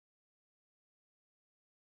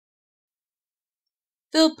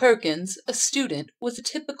Phil Perkins, a student, was a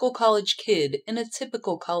typical college kid in a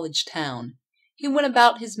typical college town. He went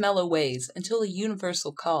about his mellow ways until a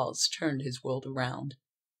universal cause turned his world around.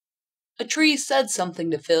 A tree said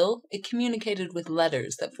something to Phil. It communicated with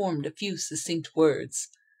letters that formed a few succinct words.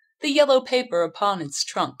 The yellow paper upon its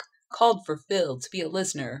trunk called for Phil to be a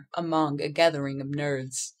listener among a gathering of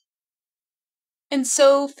nerds. And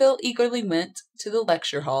so Phil eagerly went to the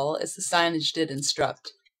lecture hall as the signage did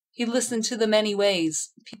instruct. He listened to the many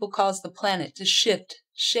ways people cause the planet to shift,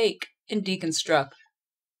 shake, and deconstruct.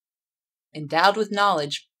 Endowed with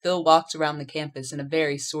knowledge, Phil walked around the campus in a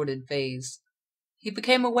very sordid phase. He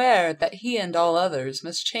became aware that he and all others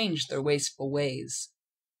must change their wasteful ways.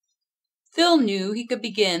 Phil knew he could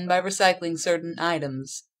begin by recycling certain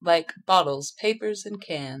items, like bottles, papers, and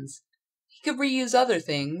cans. He could reuse other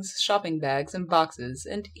things, shopping bags and boxes,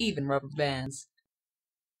 and even rubber bands.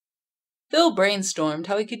 Phil brainstormed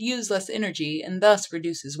how he could use less energy and thus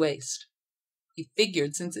reduce his waste. He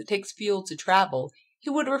figured since it takes fuel to travel, he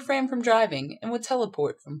would refrain from driving and would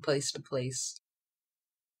teleport from place to place.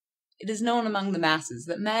 It is known among the masses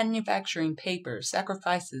that manufacturing paper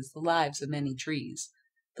sacrifices the lives of many trees.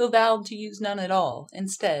 Phil vowed to use none at all.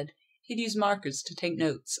 Instead, he'd use markers to take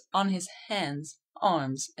notes on his hands,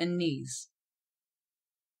 arms, and knees.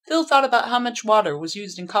 Phil thought about how much water was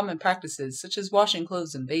used in common practices such as washing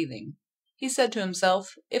clothes and bathing. He said to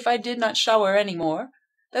himself, if I did not shower any more,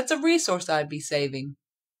 that's a resource I'd be saving.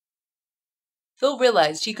 Phil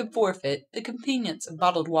realized he could forfeit the convenience of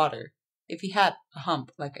bottled water if he had a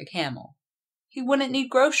hump like a camel. He wouldn't need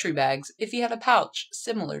grocery bags if he had a pouch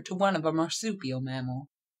similar to one of a marsupial mammal.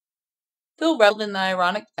 Phil reveled in the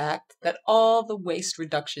ironic fact that all the waste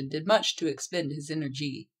reduction did much to expend his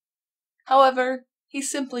energy. However, he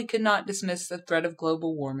simply could not dismiss the threat of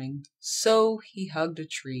global warming, so he hugged a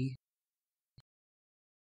tree.